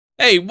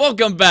Hey,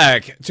 welcome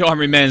back to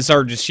Army Man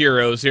Sarge's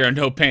Heroes here on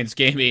No Pants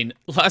Gaming.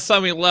 Last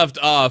time we left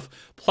off,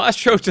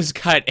 Plastro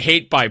just got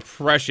ate by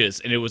Precious,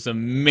 and it was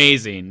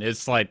amazing.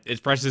 It's like,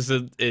 Precious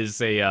is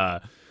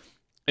the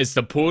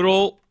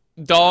poodle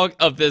dog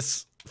of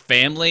this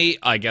family,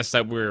 I guess,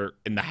 that we're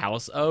in the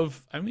house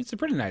of. I mean, it's a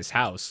pretty nice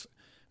house.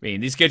 I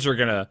mean, these kids are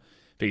gonna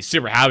be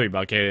super happy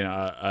about getting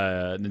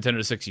a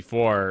Nintendo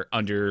 64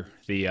 under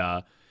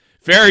the,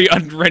 very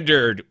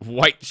unrendered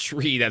white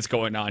tree that's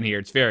going on here.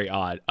 It's very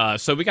odd.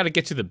 So we got to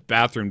get to the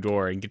bathroom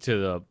door and get to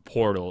the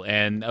portal,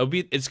 and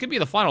it's gonna be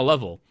the final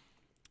level.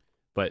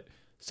 But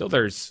still,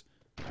 there's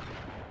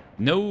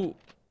no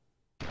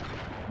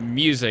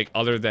music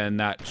other than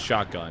that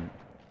shotgun.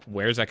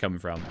 Where's that coming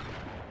from?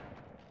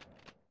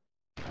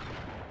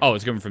 Oh,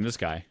 it's coming from this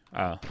guy.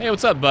 Hey,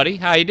 what's up, buddy?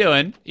 How you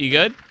doing? You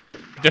good?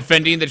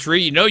 Defending the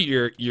tree? You know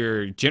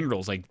your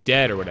general's like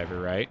dead or whatever,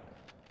 right?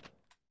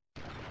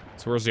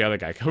 So where's the other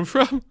guy come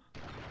from?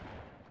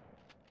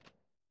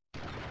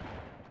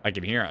 I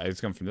can hear it. It's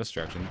coming from this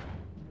direction.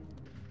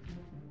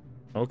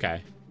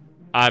 Okay.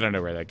 I don't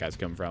know where that guy's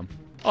coming from.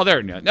 Oh,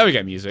 there. Now we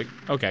got music.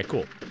 Okay,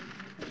 cool.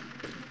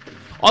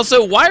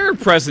 Also, why are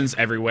presents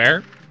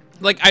everywhere?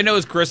 Like, I know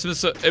it's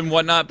Christmas and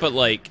whatnot, but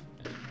like...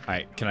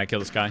 Alright, can I kill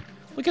this guy?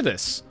 Look at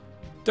this.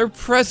 There are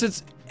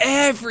presents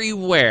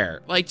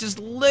everywhere. Like, just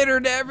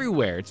littered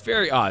everywhere. It's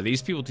very odd.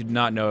 These people do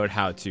not know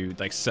how to,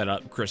 like, set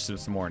up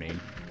Christmas morning.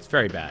 It's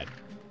very bad.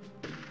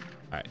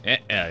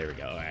 Alright, there we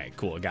go. Alright,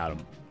 cool, I got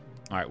him.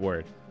 Alright,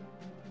 word.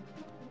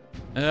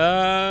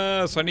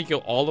 So I need to go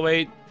all the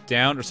way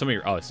down, or somebody,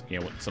 oh, you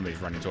know what, somebody's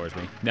running towards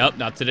me. Nope,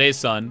 not today,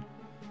 son.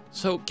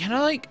 So, can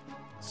I, like,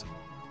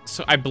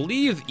 so I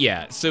believe,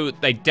 yeah, so,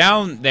 like,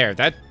 down there,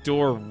 that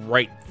door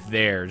right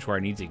there is where I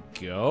need to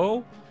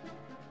go?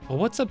 Well,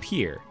 what's up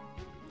here?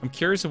 I'm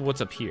curious of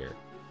what's up here.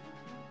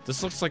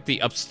 This looks like the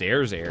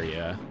upstairs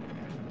area.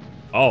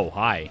 Oh,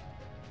 hi.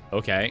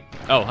 Okay.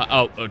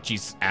 Oh,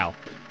 jeez. Ow.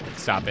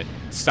 Stop it.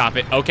 Stop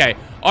it. Okay.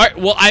 All right.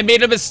 Well, I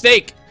made a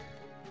mistake.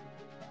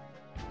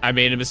 I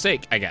made a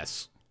mistake, I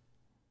guess.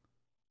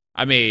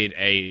 I made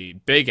a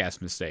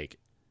big-ass mistake.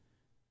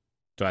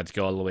 Do I have to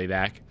go all the way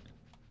back?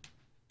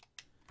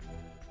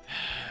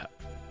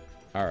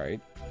 All right.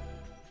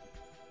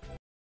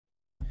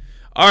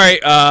 All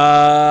right.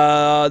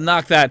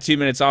 Knock that 2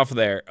 minutes off of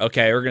there.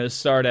 Okay, we're going to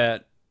start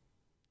at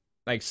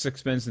like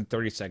 6 minutes and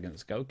 30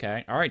 seconds.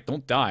 Okay. All right.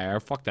 Don't die. All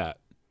right, fuck that.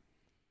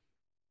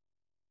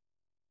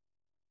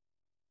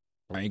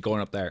 I ain't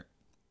going up there.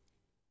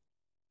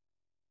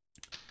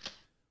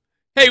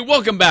 Hey,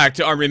 welcome back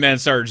to Army Man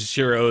Sarge's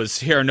Heroes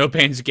here on No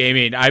Pains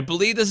Gaming. I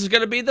believe this is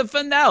going to be the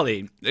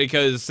finale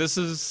because this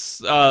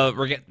is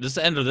this is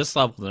the end of this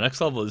level. The next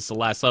level is the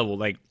last level.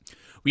 Like,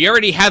 we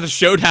already had the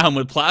showdown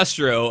with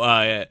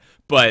Plastro,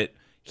 but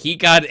he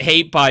got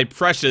ate by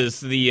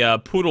Precious,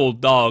 the poodle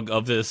dog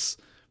of this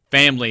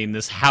family in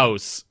this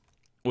house,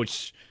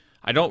 which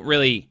I don't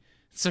really.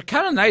 It's a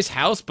kind of nice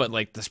house, but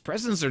like the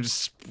presents are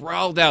just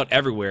sprawled out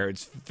everywhere.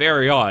 It's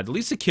very odd. At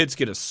least the kids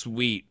get a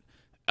sweet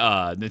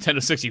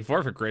Nintendo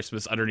 64 for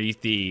Christmas underneath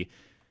the,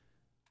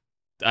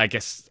 I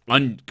guess,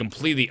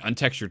 completely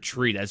untextured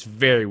tree. That's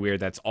very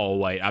weird. That's all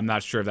white. I'm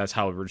not sure if that's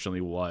how it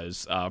originally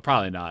was.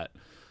 Probably not.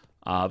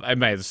 It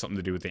might have something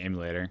to do with the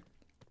emulator.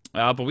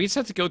 But we just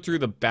have to go through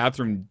the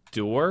bathroom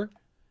door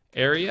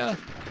area.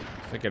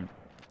 If I could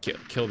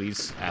kill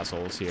these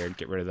assholes here and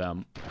get rid of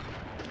them.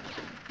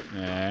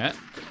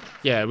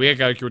 Yeah, we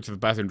gotta go to the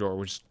bathroom door,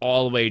 which is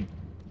all the way,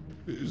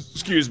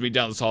 excuse me,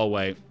 down this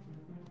hallway.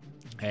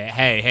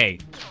 Hey,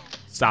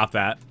 stop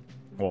that.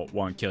 Well,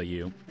 one, kill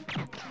you,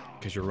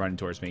 because you're running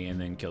towards me, and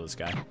then kill this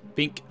guy.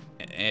 Pink.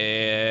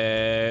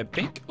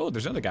 Pink. Oh,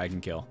 there's another guy I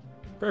can kill.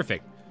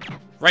 Perfect.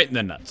 Right in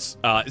the nuts.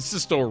 It's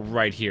this door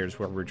right here is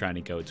where we're trying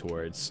to go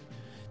towards.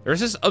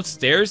 There's this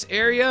upstairs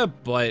area,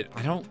 but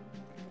I don't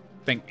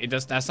think it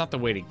does. That's not the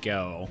way to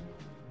go.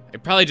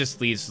 It probably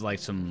just leads to like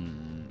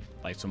some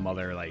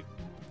other like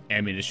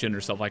ammunition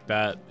or stuff like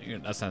that.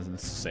 That's not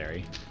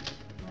necessary.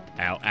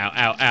 Ow, ow,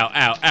 ow, ow,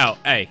 ow, ow.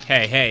 Hey,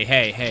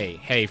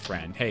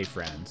 friend. Hey,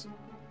 friends.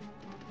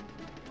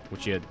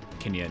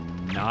 Can you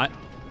not?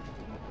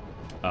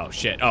 Oh,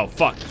 shit. Oh,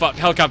 fuck.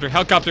 Helicopter.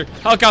 Not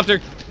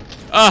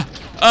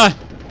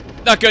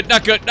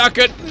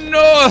good.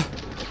 No!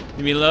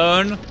 Leave me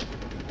alone.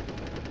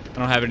 I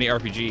don't have any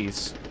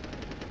RPGs.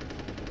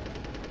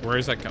 Where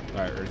does that come?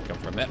 All right, where does it come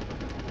from? Yep.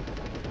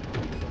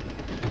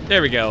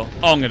 There we go.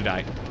 Oh, I'm gonna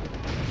die.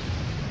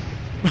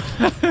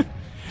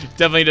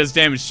 Definitely does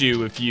damage to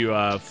you if you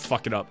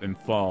fuck it up and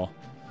fall.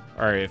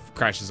 Or if it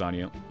crashes on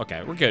you.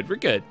 Okay, we're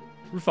good.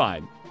 We're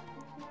fine.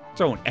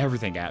 Throwing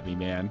everything at me,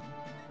 man.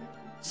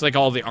 It's like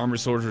all the armored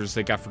soldiers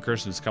they got for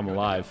Christmas come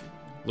alive.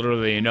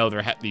 Literally, you know,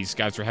 these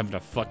guys are having a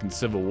fucking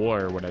civil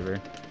war or whatever.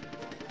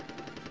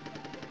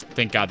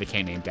 Thank God they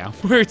can't aim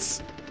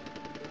downwards.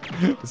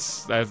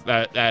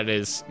 that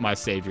is my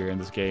savior in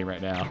this game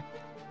right now. Did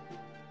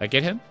I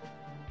get him?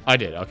 I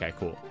did. Okay,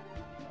 cool.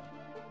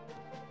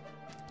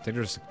 I think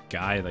there's a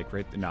guy like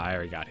right. No, I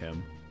already got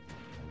him.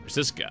 There's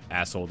this guy,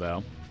 asshole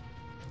though.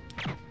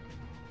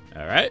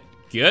 All right,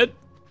 good.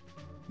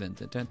 Dun,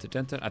 dun, dun, dun,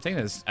 dun, dun. I think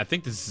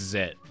this is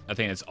it. I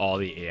think it's all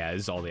the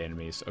this is all the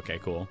enemies. Okay,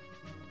 cool.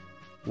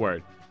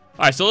 Word.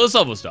 All right, so this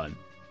level's done.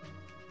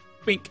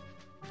 Bink.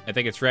 I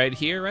think it's right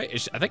here,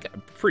 right?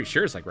 I'm pretty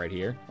sure it's like right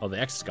here. Oh, the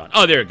X is gone.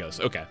 Oh, there it goes.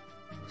 Okay.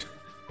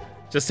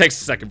 Just takes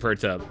a second for it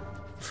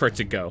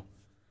to go.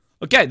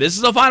 Okay, this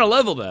is the final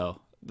level though.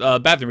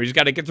 Bathroom. We just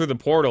got to get through the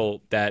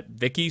portal that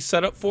Vicky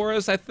set up for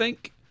us, I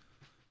think.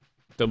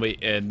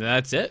 And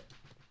that's it.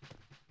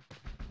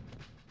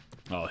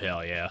 Oh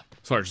hell yeah!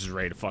 Sarge is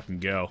ready to fucking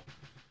go.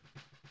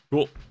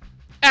 Cool.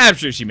 I'm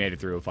sure she made it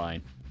through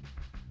fine.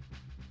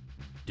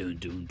 Dun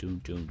dun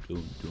dun dun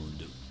dun dun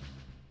dun.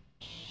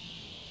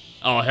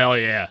 Oh hell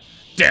yeah!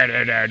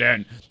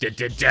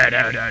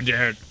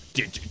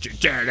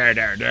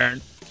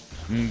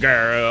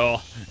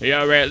 Girl, you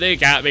really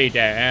got me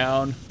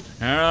down.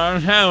 I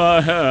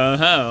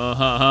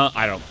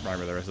don't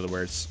remember the rest of the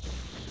words.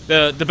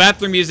 The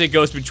bathroom music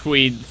goes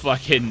between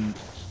fucking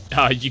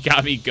you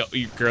got me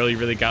girl, you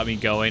really got me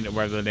going, or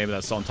whatever the name of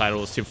that song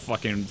title is, to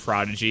fucking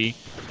Prodigy.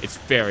 It's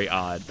very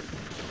odd.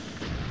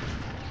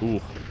 Ooh.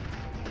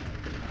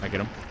 I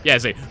get him? Yeah,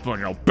 it's like,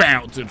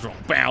 bounce,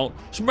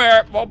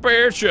 smack my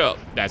bitch up.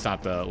 That's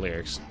not the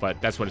lyrics,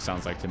 but that's what it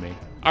sounds like to me.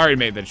 I already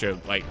made that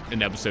joke, like,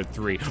 in episode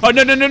 3. Oh,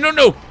 no, no, no, no,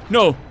 no!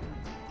 No!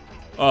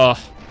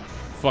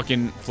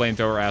 Fucking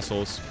flamethrower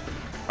assholes.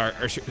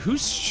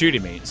 Who's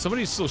shooting me?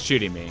 Somebody's still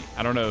shooting me.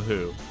 I don't know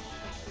who.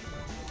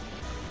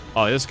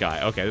 Oh, this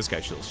guy. Okay, this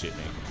guy still shooting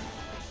me.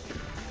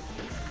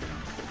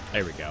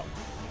 There we go.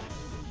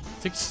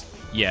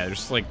 Yeah,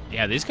 there's like,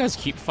 yeah, these guys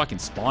keep fucking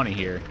spawning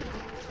here.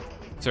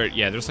 Sorry,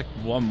 yeah, there's like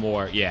one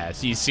more. Yeah,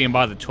 so you see him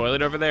by the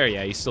toilet over there?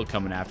 Yeah, he's still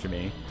coming after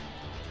me.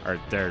 Or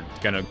they're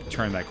gonna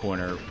turn that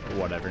corner or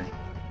whatever.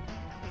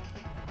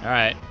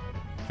 Alright.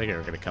 I think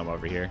they're gonna come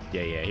over here.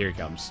 Yeah, yeah, here he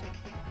comes.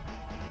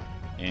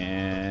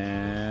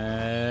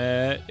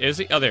 And is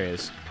he? Oh, there he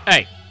is.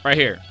 Hey, right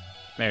here.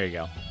 There you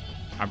go.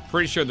 I'm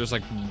pretty sure there's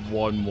like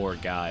one more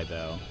guy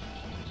though.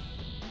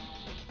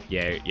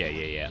 Yeah, yeah,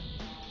 yeah, yeah.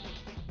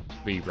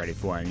 Be ready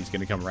for him. He's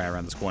gonna come right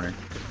around this corner.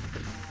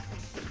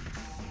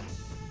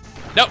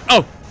 No!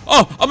 Oh!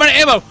 Oh! I'm out of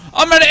ammo!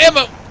 I'm out of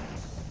ammo!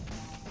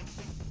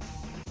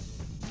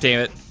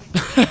 Damn it.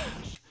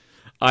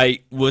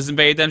 I wasn't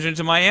paying attention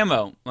to my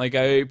ammo. Like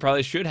I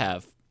probably should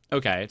have.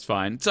 Okay, it's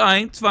fine. It's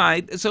fine. It's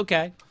fine. It's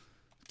okay.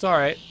 It's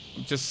alright.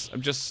 I'm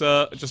just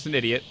an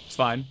idiot. It's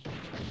fine.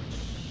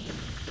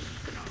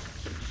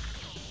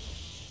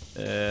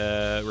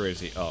 Where is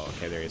he? Oh,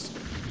 okay, there he is.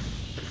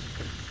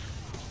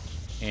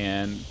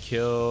 And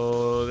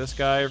kill this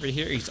guy over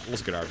here. He's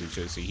almost good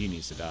RPG, so he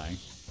needs to die.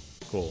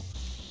 Cool.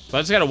 So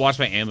I just gotta watch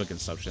my ammo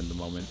consumption at the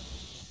moment.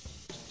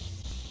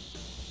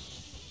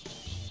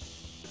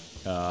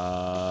 There's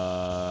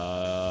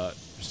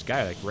a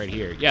guy like right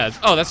here. Yeah,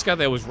 oh, that's the guy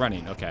that was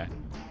running. Okay.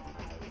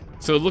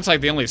 So it looks like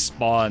they only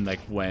spawn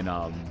like when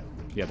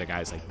yeah, the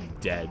guy's like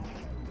dead.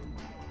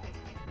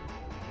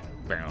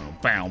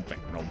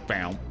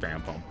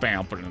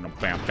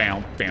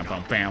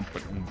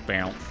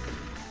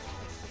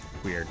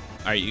 Weird.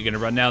 Are you gonna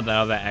run now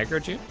that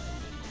aggroed you?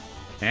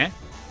 Eh?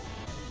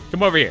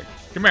 Come over here.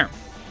 Come here.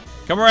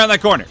 Come around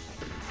that corner.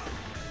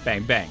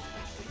 Bang, bang.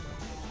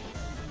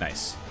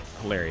 Nice.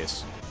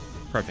 Hilarious.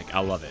 Perfect. I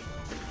love it.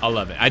 I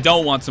love it. I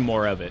don't want some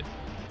more of it.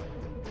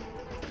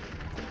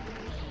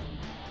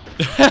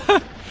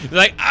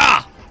 Like,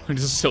 ah! It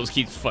just still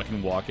keeps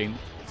fucking walking.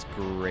 It's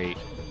great.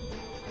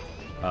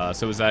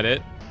 So is that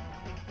it?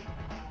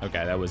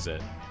 Okay, that was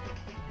it.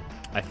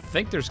 I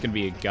think there's gonna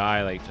be a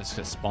guy like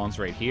just spawns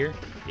right here.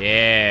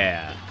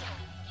 Yeah.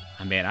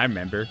 Oh, man, I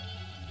remember.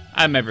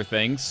 I remember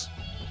things.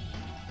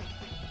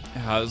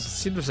 Let's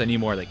see if there's any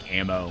more like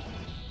ammo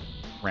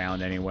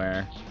around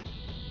anywhere.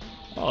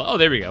 Oh,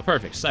 there we go.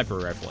 Perfect. Sniper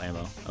rifle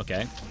ammo.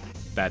 Okay.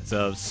 That's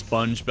a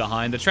sponge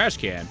behind the trash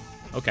can.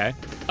 Okay.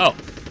 Oh,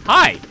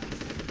 hi.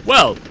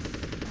 Well,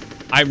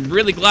 I'm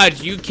really glad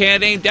you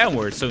can't aim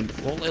downwards. So,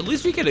 well, at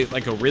least we get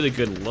like a really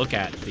good look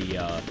at the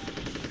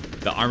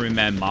Army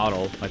Man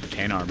model, like the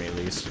Tan Army at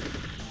least.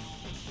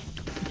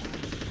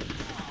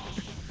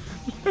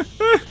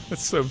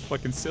 That's so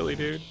fucking silly,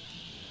 dude.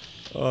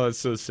 Oh, it's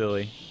so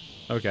silly.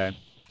 Okay.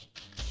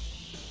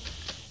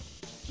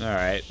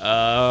 Alright,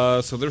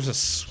 so there's a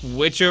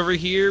switch over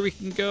here we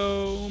can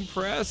go and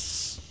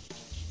press.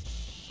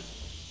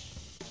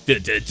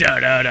 It's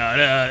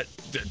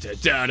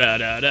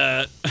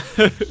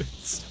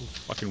so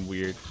fucking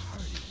weird.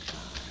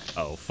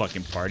 Oh,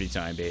 fucking party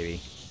time,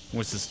 baby.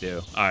 What's this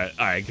do? Alright,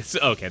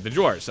 okay, the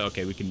drawers.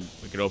 Okay, we can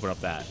open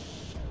up that.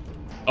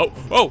 Oh,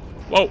 whoa,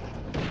 whoa.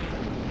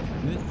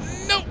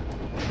 No!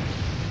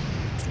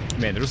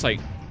 Man, there's like,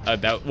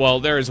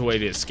 well, there is a way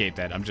to escape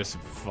that. I'm just a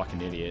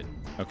fucking idiot.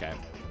 Okay.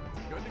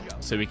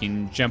 So we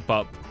can jump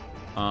up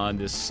on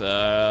this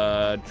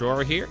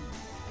drawer here.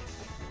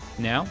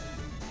 Now.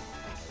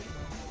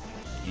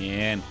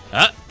 And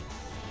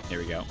there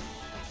we go.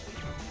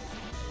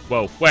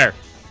 Whoa, where?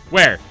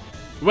 Where?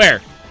 Where?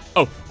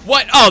 Oh,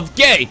 what? Oh,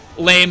 gay!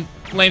 Lame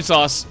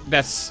sauce.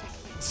 That's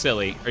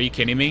silly. Are you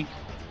kidding me?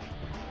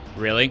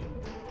 Really?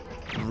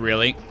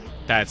 Really?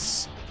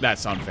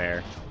 That's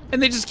unfair.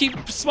 And they just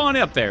keep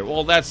spawning up there.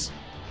 Well, that's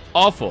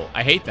awful.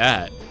 I hate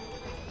that.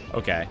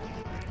 Okay.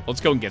 Let's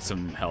go and get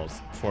some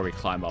health before we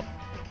climb up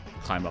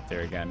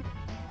there again.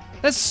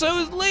 That's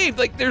so lame.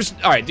 Like,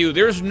 all right, dude,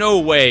 there's no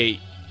way,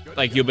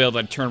 like, you'll be able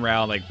to turn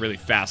around, like, really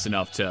fast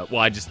enough to,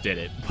 well, I just did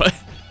it, but,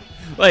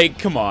 like,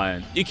 come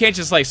on. You can't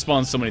just, like,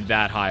 spawn somebody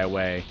that high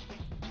away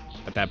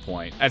at that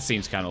point. That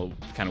seems kind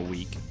of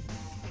weak.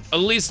 At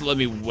least let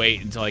me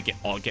wait until I get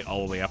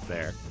all the way up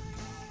there.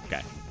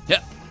 Okay.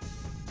 Yep.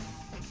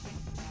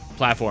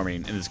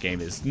 Platforming in this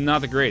game is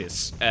not the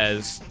greatest,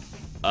 as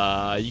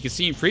you can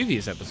see in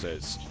previous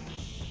episodes.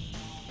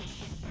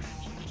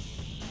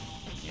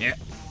 Yeah.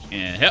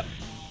 And yep.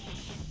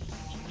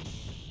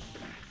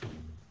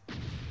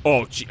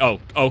 Oh, gee. Oh,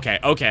 okay,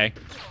 okay.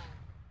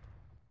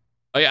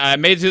 Oh, yeah, I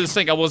made it to this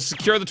thing. I will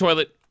secure the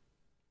toilet.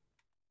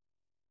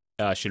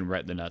 I shouldn't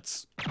right in the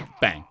nuts.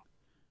 Bang.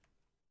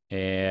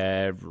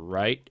 And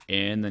right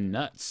in the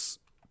nuts.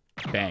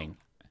 Bang.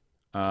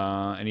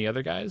 Any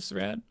other guys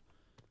around?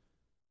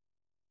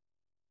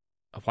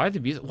 Why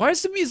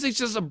does the music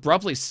just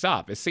abruptly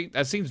stop?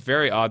 That seems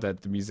very odd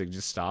that the music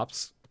just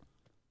stops.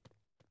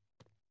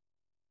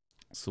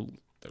 So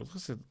it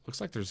looks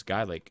like there's a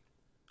guy like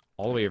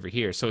all the way over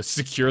here. So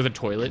secure the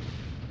toilet.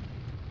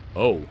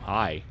 Oh,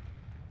 hi.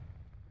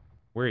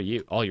 Where are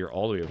you? Oh, you're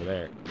all the way over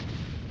there.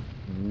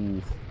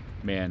 Ooh,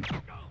 man,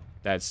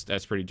 that's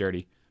pretty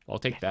dirty. I'll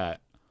take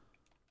that.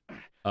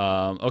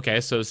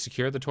 Okay, so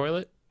secure the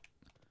toilet.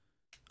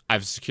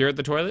 I've secured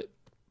the toilet.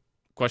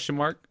 Question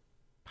mark.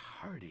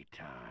 Party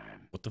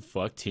time. What the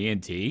fuck?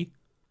 TNT?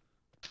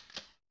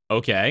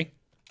 Okay.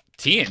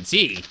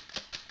 TNT?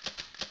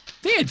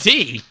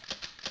 TNT?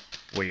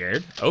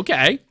 Weird.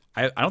 Okay.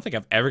 I don't think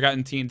I've ever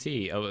gotten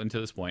TNT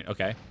until this point.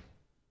 Okay.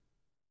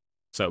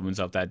 So it opens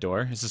up that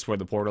door. Is this where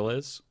the portal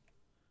is?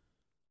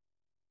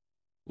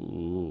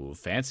 Ooh,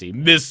 fancy.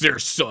 Mr.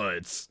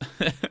 Suds.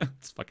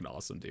 It's fucking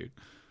awesome, dude.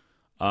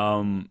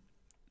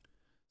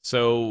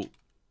 So...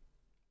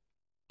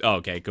 Oh,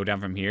 okay, go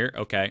down from here.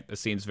 Okay, this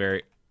seems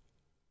very...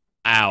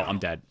 Ow, I'm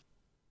dead.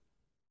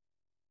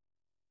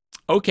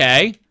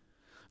 Okay.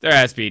 There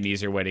has to be an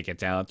easier way to get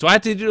down. Do I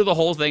have to do the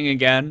whole thing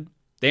again?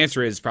 The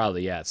answer is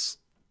probably yes.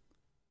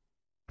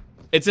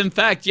 It's in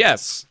fact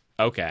yes.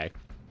 Okay.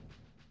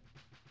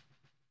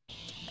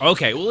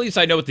 Okay, well at least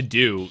I know what to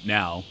do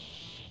now.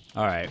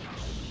 Alright.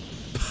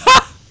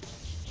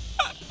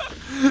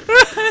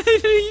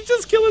 You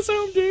just kill his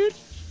home, dude.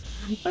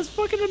 That's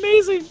fucking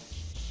amazing.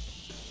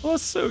 Oh,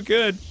 that's so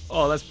good.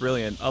 Oh, that's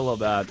brilliant. I love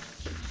that.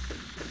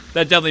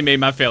 That definitely made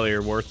my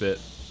failure worth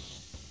it.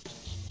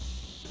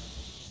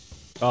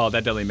 Oh,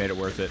 that definitely made it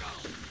worth it.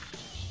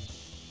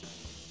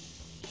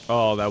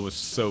 Oh, that was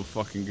so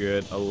fucking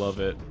good. I love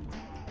it.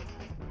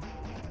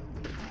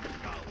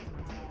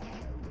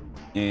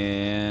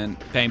 And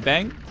bang,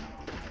 bang.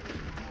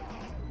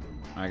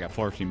 I got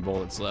 14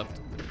 bullets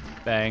left.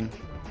 Bang.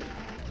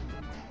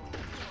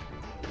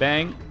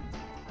 Bang.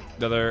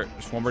 Another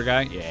Swarmer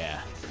guy?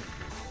 Yeah.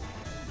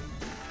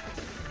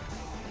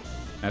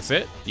 That's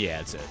it? Yeah,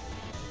 that's it.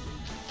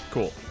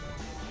 Cool.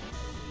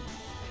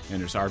 And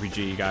there's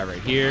RPG guy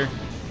right here.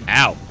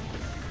 Ow.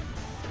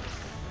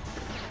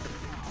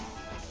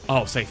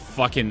 Oh, say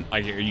fucking... Are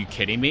you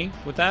kidding me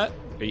with that?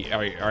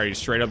 Are you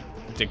straight up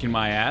dicking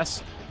my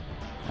ass?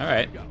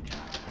 Alright.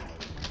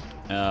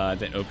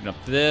 Then open up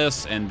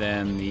this, and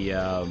then the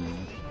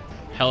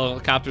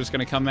helicopter's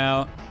gonna come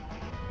out.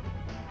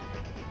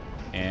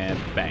 And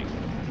bang.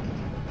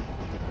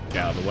 Get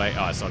out of the way.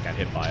 Oh, I still got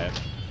hit by it.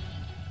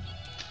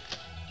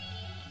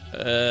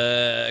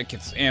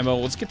 Get some ammo.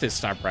 Let's get this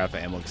sniper rifle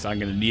ammo, because I'm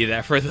gonna need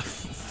that for the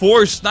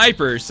 4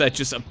 snipers that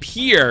just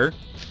appear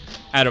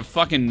out of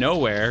fucking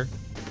nowhere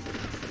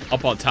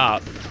up on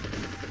top.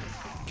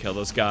 Kill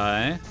this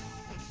guy.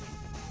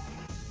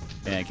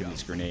 And get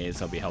these grenades.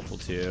 That'll be helpful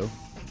too.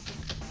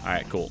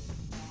 Alright, cool.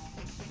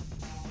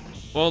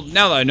 Well,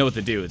 now that I know what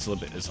to do, it's a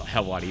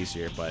hell of a lot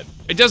easier, but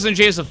it doesn't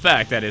change the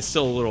fact that it's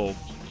still a little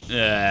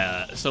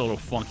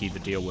funky to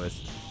deal with.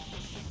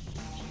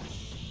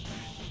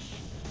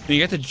 And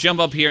you have to jump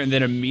up here and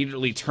then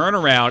immediately turn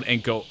around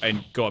and go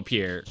up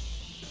here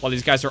while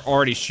these guys are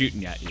already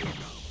shooting at you.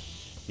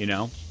 You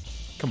know?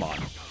 Come on.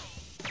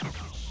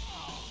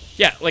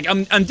 Yeah, like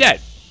I'm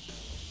dead.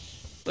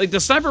 Like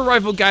the sniper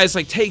rifle guys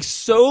like take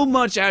so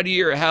much out of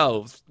your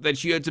health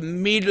that you have to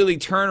immediately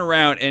turn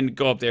around and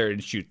go up there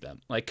and shoot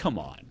them. Like come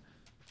on.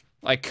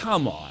 Like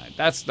come on.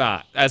 That's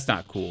not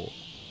cool.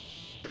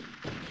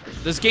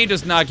 This game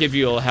does not give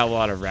you a hell of a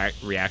lot of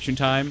reaction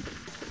time,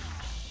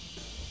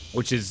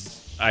 which is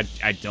I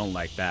don't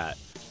like that.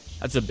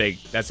 That's a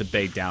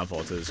big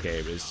downfall to this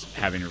game, is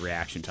having a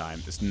reaction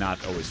time. It's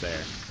not always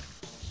there.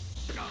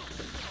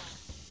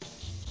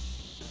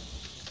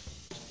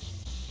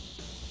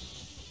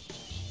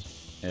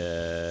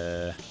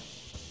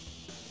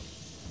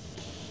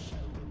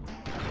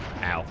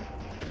 Ow.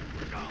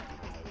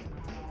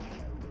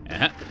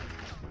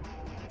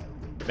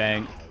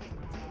 Bang.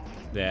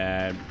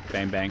 Then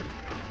bang bang. I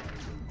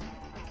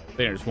think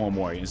there's one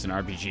more. It's an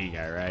RPG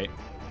guy, right?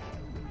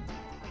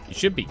 He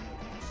should be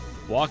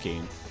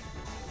walking.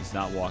 He's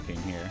not walking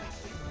here.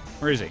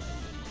 Where is he?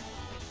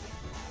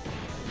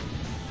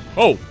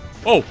 Oh!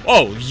 Oh!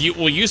 Oh!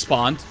 You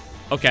spawned.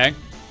 Okay. I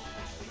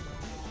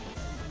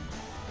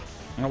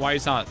don't know why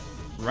he's not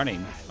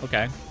running.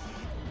 Okay.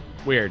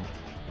 Weird.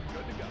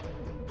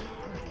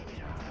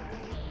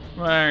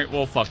 Alright,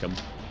 well, fuck him.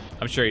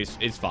 I'm sure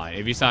he's fine.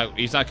 If he's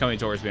not coming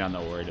towards me, I'm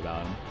not worried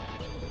about him.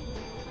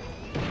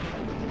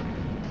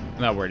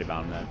 I'm not worried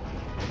about him then.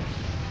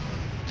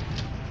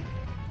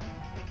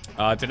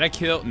 Did I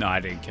kill? No, I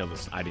didn't kill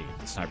this. I didn't get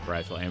the sniper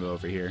rifle ammo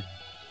over here.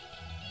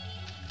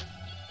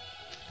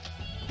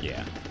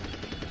 Yeah.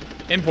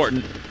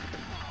 Important.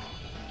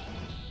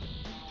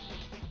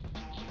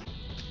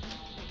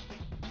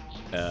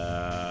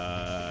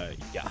 Yeah,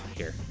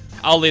 here.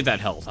 I'll leave that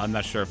health. I'm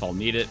not sure if I'll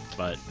need it,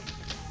 but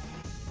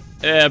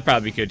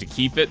probably good to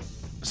keep it.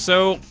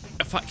 So,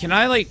 if can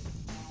I like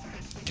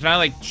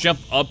jump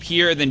up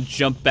here and then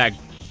jump back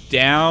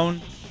down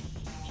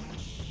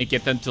and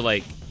get them to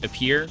like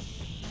appear?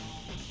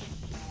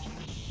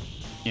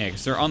 Yeah,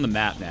 because they're on the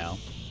map now,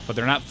 but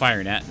they're not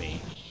firing at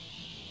me.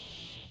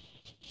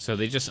 So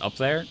they just up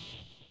there?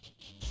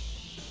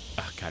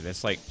 Oh god,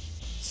 that's like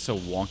so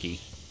wonky.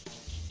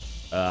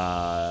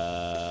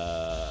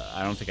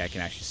 I don't think I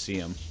can actually see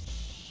them.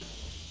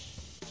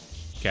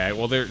 Okay,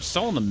 well they're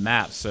still on the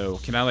map, so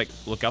can I like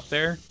look up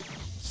there?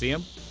 See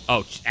them?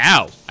 Oh,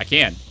 ow! I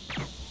can.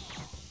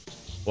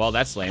 Well,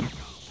 that's lame.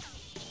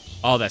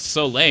 Oh, that's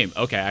so lame.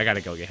 Okay, I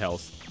gotta go get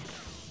health.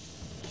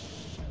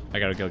 I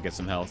gotta go get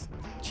some health.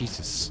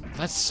 Jesus,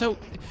 that's so...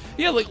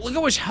 Yeah, look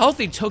how much health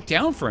he took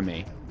down from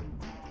me.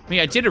 I mean,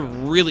 I did it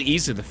really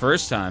easy the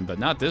first time, but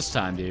not this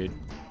time, dude.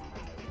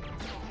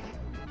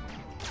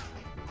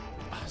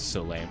 Oh,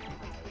 so lame.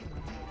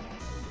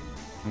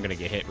 I'm gonna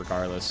get hit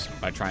regardless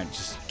by trying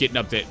just getting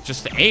up there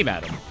just to aim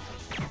at him.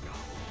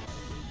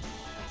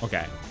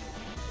 Okay.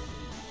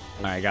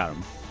 Alright, I got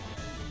him.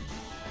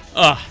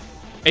 Ugh.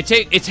 It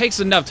takes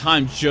enough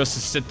time just to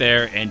sit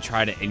there and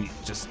try to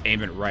just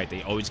aim it right.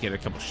 They always get a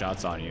couple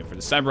shots on you. For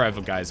the sniper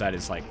rifle guys, that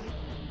is like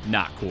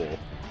not cool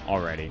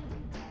already.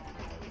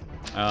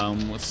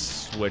 Let's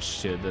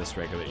switch to this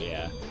regular.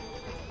 Yeah.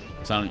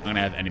 So I'm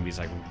gonna have enemies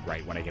like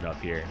right when I get up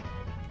here.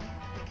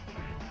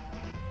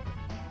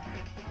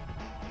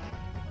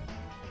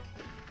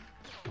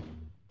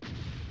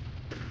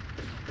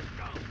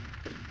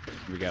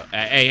 Here we go.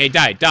 Hey,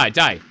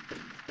 die.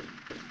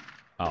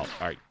 Oh, all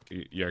right.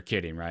 You're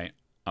kidding, right?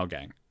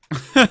 Okay.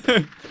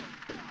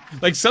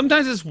 Like,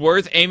 sometimes it's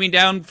worth aiming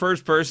down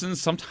first person.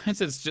 Sometimes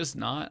it's just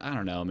not. I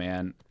don't know,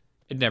 man.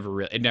 It never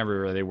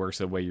really works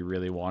the way you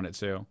really want it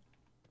to.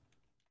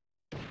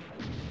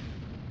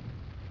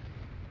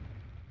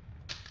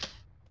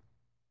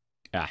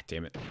 Ah,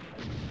 damn it.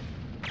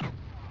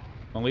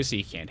 Well, at least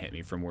he can't hit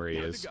me from where he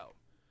is.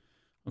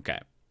 Okay.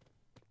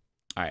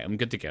 All right, I'm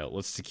good to go.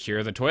 Let's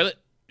secure the toilet.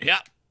 Yeah.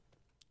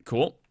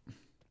 Cool.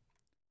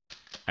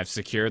 I've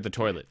secured the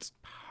toilets.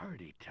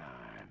 Party time.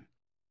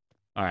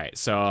 Alright,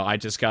 so I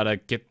just gotta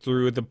get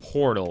through the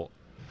portal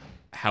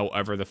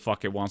however the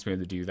fuck it wants me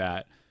to do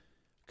that.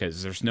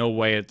 Because there's no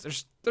way,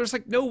 there's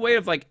like no way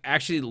of like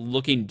actually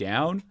looking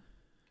down.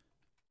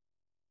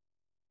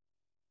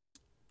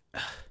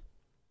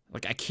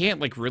 Like I can't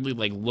like really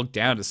like look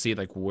down to see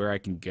like where I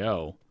can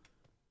go.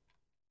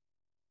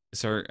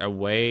 Is there a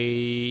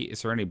way,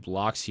 is there any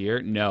blocks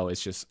here? No,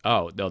 it's just,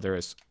 oh, no, there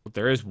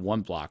is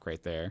one block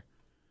right there.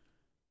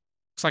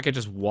 Looks like I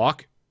just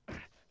walk.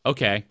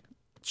 Okay,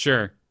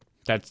 sure.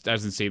 That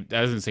doesn't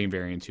seem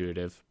very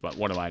intuitive. But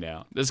what do I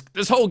know?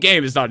 This whole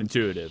game is not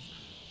intuitive.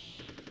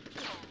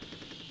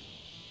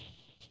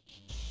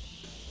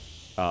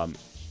 Oh,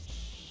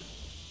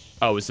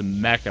 it was the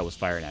mech that was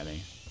firing at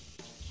me.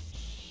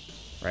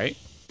 Right?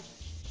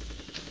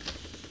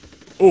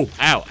 Oh,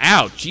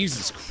 ow!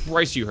 Jesus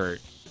Christ, you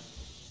hurt.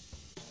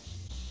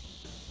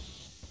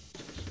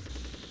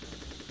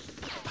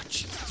 Oh,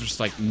 geez, there's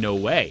like no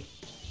way.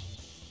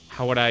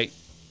 How would I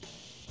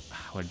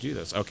do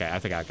this? Okay, I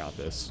think I got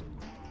this.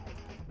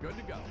 Good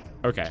to go.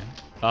 Okay.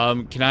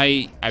 Can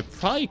I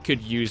probably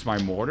could use my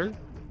mortar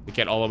to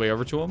get all the way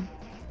over to him.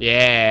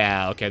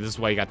 Yeah, okay, this is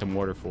what you got the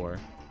mortar for.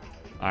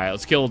 Alright,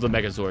 let's kill the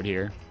Megazord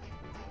here.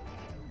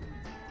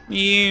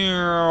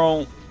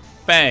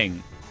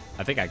 Bang.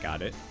 I think I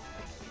got it.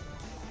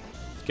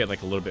 Let's get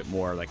like a little bit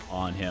more like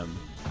on him.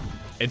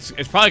 It's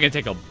probably gonna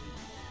take a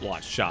lot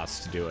of shots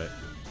to do it.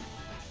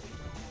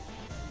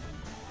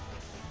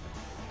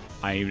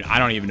 I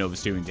don't even know if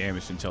it's doing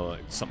damage until like,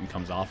 something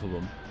comes off of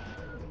him.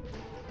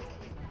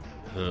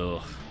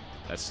 Ugh,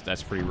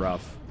 that's pretty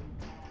rough.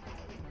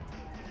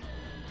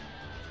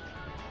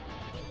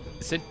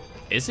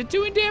 Is it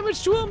doing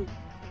damage to him?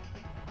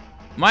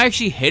 Am I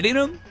actually hitting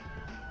him?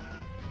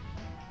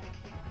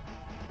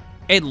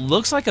 It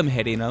looks like I'm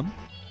hitting him.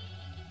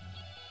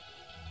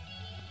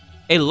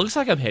 It looks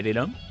like I'm hitting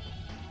him.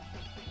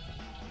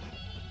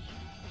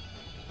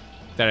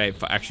 That I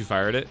actually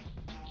fired it?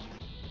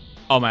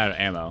 Oh, I'm out of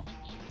ammo.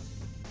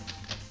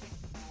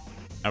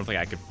 I don't think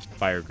I could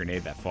fire a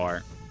grenade that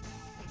far.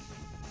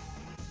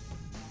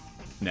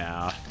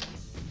 Nah.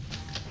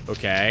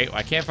 Okay,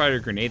 I can't fire a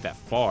grenade that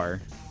far.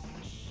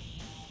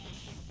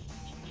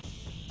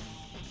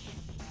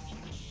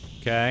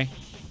 Okay.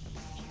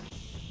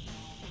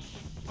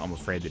 I'm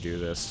afraid to do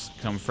this.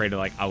 I'm afraid to,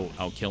 like,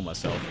 I'll kill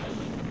myself.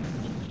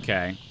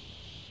 Okay.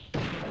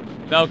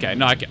 Okay,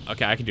 no, I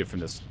can do it from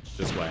this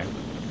way.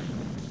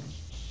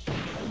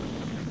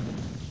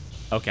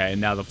 Okay,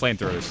 and now the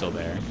flamethrower is still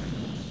there.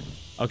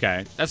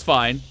 Okay, that's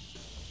fine.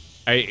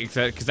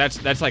 Because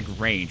that's like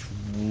range.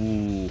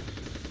 Ooh.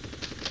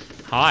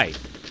 Hi.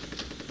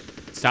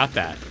 Stop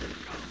that.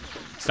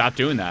 Stop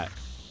doing that.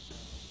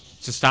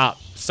 Just stop.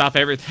 Stop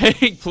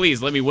everything.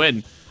 Please, let me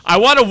win. I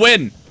want to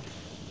win.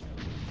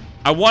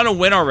 I want to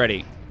win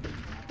already.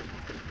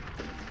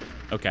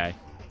 Okay.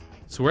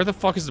 So where the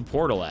fuck is the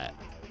portal at?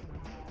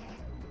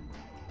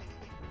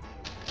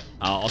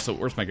 Also,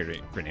 where's my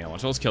grenade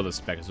launcher? Let's kill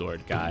this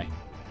Megazord guy.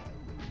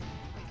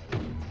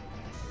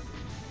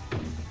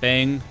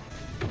 Bang.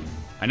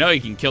 I know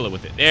you can kill it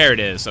with it. There it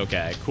is.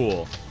 Okay,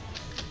 cool.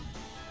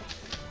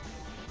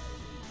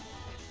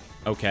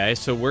 Okay,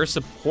 so where's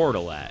the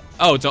portal at?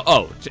 Oh,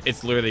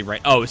 it's literally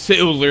right. Oh, it's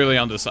literally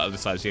on the other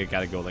side, so you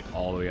gotta go like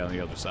all the way on the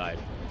other side.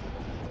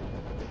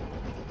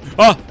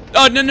 Oh,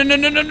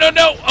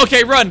 no.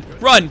 Okay,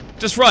 run.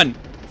 Just run.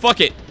 Fuck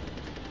it.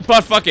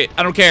 But fuck it.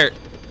 I don't care.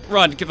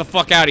 Run. Get the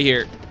fuck out of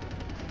here.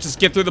 Just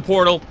get through the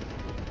portal.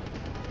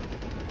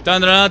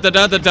 Get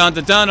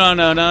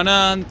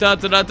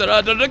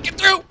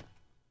through.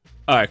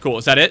 All right, cool.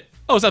 Is that it?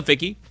 Oh, is that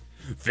Vicky?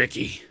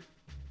 Vicky,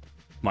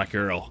 my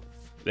girl.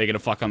 They gonna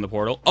fuck on the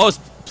portal? Oh, it's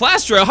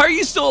Plastra. How are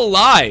you still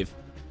alive?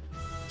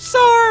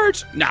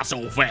 Sarge. Not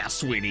so fast,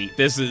 sweetie.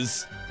 This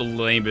is the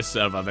lamest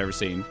stuff I've ever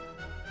seen.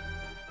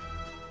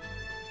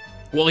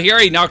 Well, he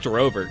already knocked her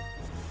over.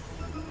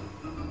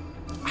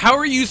 How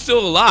are you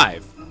still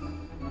alive?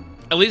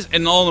 At least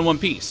in all in one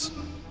piece.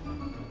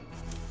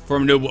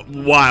 From no,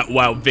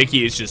 wow,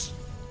 Vicky is just,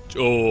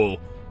 oh,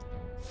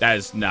 that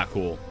is not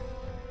cool.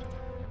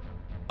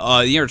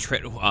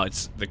 The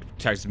it's the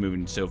text is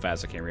moving so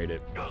fast I can't read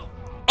it.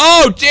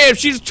 Oh damn,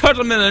 she's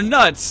touching him in the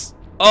nuts.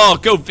 Oh,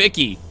 go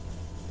Vicky.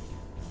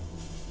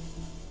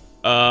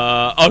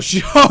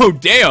 Oh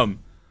damn.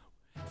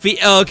 We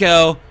all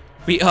go,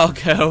 we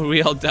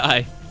all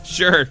die.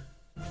 Sure.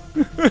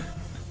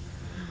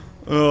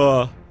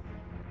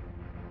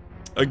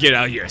 Get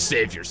out here,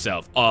 save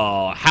yourself.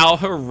 Oh, how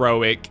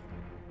heroic.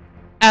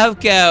 I'll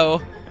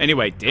go.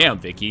 Anyway, damn,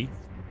 Vicky.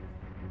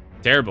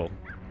 Terrible.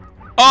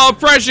 Oh,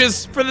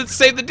 Precious,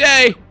 save the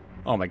day.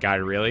 Oh my god,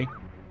 really?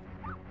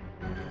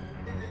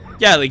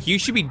 Yeah, like, you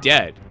should be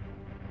dead.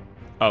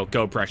 Oh,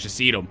 go,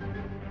 Precious, eat him.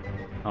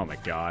 Oh my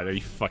god, are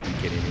you fucking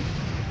kidding me?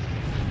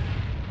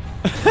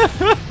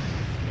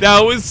 That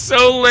was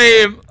so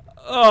lame.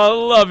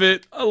 Oh, I love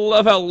it. I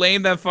love how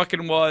lame that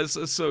fucking was.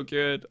 It's so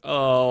good.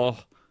 Oh.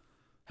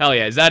 Hell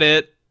yeah, is that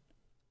it?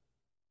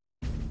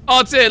 Oh,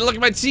 that's it. Look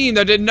at my team.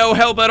 That did no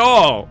help at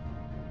all.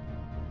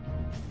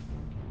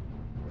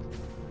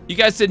 You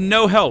guys did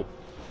no help.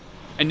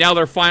 And now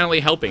they're finally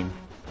helping.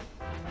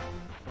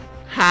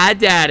 Hi,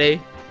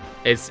 Daddy.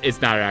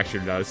 It's not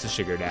actually, no, it's the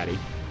sugar daddy.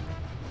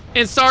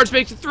 And Sarge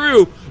makes it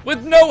through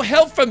with no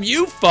help from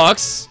you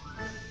fucks.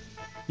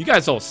 You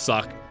guys all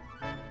suck.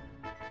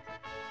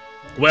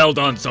 Well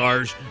done,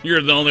 Sarge.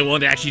 You're the only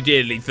one that actually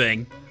did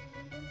anything.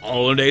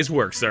 All in a day's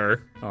work,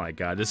 sir. Oh my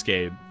god, this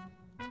game.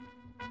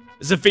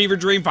 Is the fever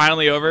dream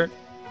finally over?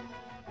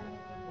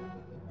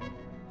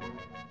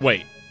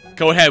 Wait,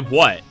 go ahead,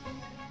 what?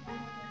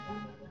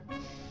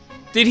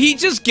 Did he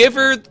just give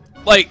her,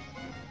 like...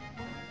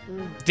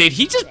 Did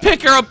he just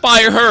pick her up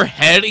by her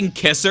head and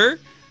kiss her?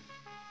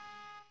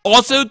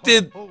 Also,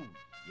 did...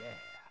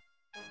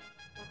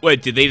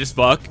 Wait, did they just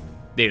fuck?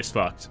 They just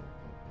fucked.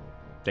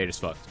 They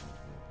just fucked.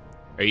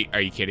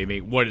 Are you kidding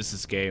me? What is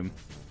this game?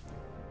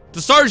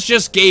 The Sarge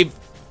just gave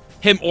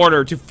him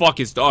order to fuck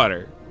his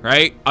daughter,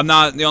 right? I'm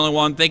not the only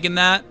one thinking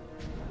that?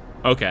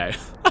 Okay.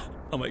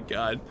 Oh my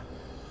god.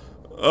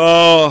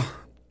 Oh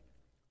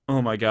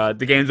my god.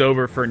 The game's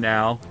over for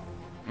now.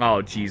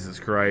 Oh, Jesus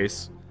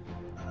Christ.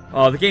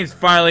 Oh, the game's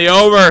finally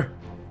over.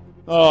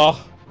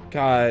 Oh,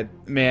 god,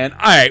 man.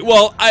 Alright,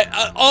 well,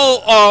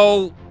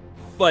 all,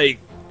 like,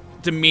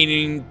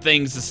 demeaning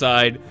things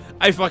aside,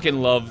 I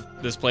fucking love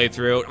this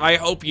playthrough. I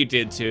hope you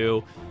did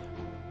too.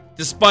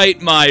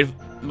 Despite my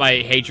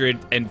hatred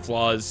and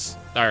flaws,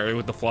 or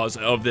with the flaws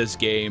of this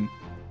game,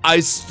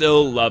 I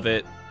still love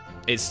it.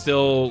 It's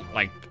still,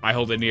 like, I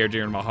hold it near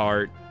dear in my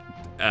heart.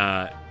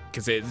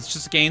 Because it's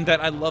just a game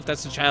that I loved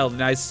as a child,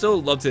 and I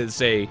still love to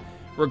say,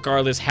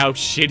 regardless how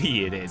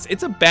shitty it is.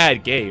 It's a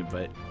bad game,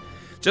 but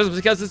just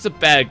because it's a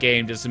bad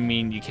game doesn't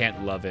mean you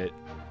can't love it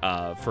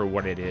for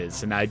what it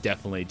is, and I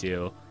definitely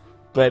do.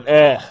 But,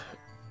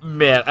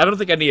 man, I don't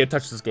think I need to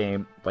touch this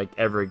game, like,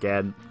 ever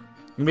again.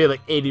 I'm gonna be,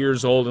 like, 80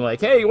 years old and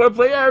like, hey, you wanna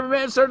play Iron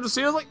Man Start to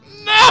See? I was like,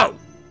 no!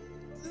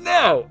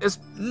 No!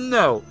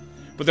 No!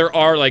 But there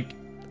are, like,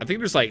 I think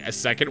there's, like, a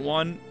second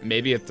one,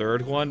 maybe a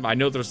third one. I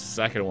know there's a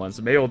second one,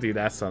 so maybe we'll do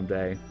that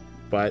someday.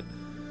 But,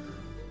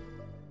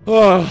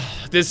 oh,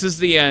 this is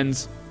the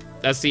end.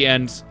 That's the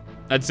end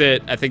that's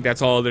it. I think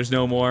that's all. There's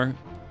no more.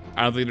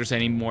 I don't think there's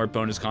any more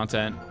bonus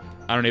content.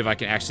 I don't know if I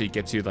can actually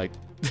get to, like,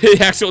 the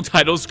actual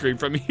title screen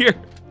from here.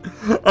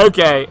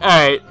 Okay,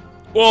 alright.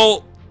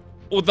 Well,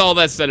 with all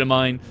that said in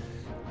mind,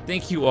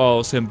 thank you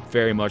all so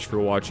very much for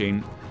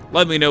watching.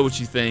 Let me know what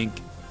you think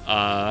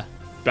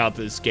about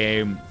this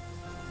game.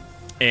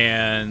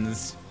 And,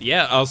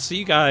 yeah, I'll see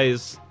you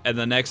guys in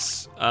the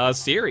next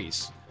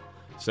series.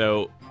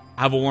 So,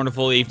 have a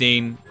wonderful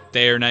evening,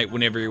 day or night,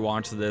 whenever you're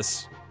watching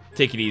this.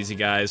 Take it easy,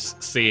 guys.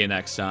 See you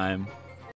next time.